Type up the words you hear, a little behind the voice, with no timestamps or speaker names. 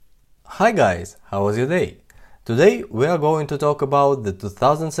Hi guys, how was your day? Today we are going to talk about the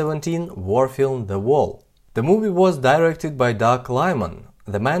 2017 war film The Wall. The movie was directed by Doug Liman,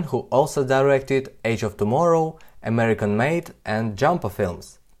 the man who also directed Age of Tomorrow, American Made and Jumper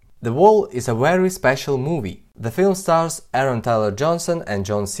films. The Wall is a very special movie. The film stars Aaron Taylor Johnson and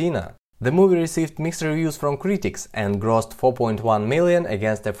John Cena. The movie received mixed reviews from critics and grossed $4.1 million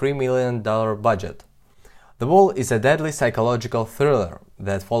against a $3 million budget. The Wall is a deadly psychological thriller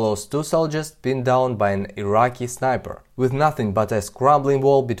that follows two soldiers pinned down by an Iraqi sniper, with nothing but a scrambling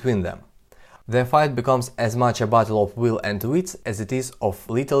wall between them. Their fight becomes as much a battle of will and wits as it is of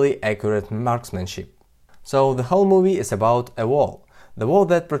lethally accurate marksmanship. So the whole movie is about a wall, the wall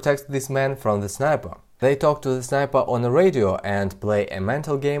that protects this man from the sniper. They talk to the sniper on a radio and play a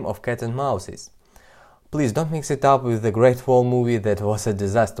mental game of cat and mouses. Please don't mix it up with the Great Wall movie that was a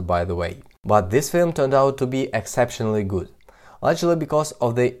disaster, by the way. But this film turned out to be exceptionally good, largely because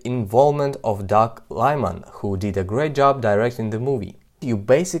of the involvement of Doug Liman, who did a great job directing the movie. You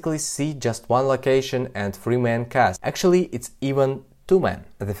basically see just one location and three-man cast. Actually, it's even two-man.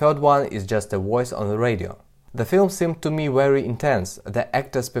 The third one is just a voice on the radio. The film seemed to me very intense. The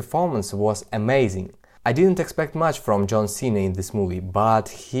actor's performance was amazing. I didn't expect much from John Cena in this movie, but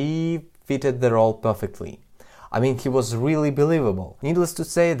he fitted the role perfectly. I mean, he was really believable. Needless to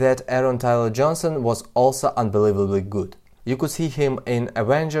say that Aaron Taylor Johnson was also unbelievably good. You could see him in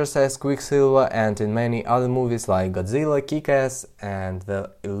Avengers as Quicksilver and in many other movies like Godzilla, Kick-Ass and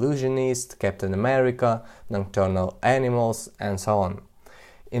The Illusionist, Captain America, Nocturnal Animals and so on.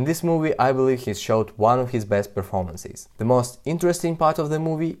 In this movie, I believe he showed one of his best performances. The most interesting part of the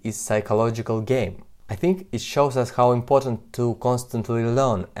movie is psychological game. I think it shows us how important to constantly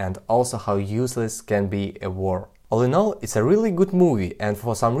learn and also how useless can be a war. All in all, it's a really good movie and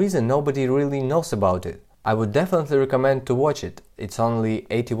for some reason nobody really knows about it. I would definitely recommend to watch it. It's only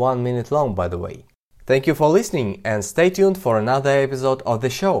 81 minutes long, by the way. Thank you for listening and stay tuned for another episode of the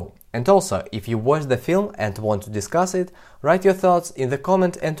show. And also, if you watched the film and want to discuss it, write your thoughts in the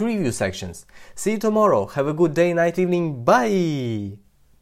comment and review sections. See you tomorrow. Have a good day, night, evening. Bye!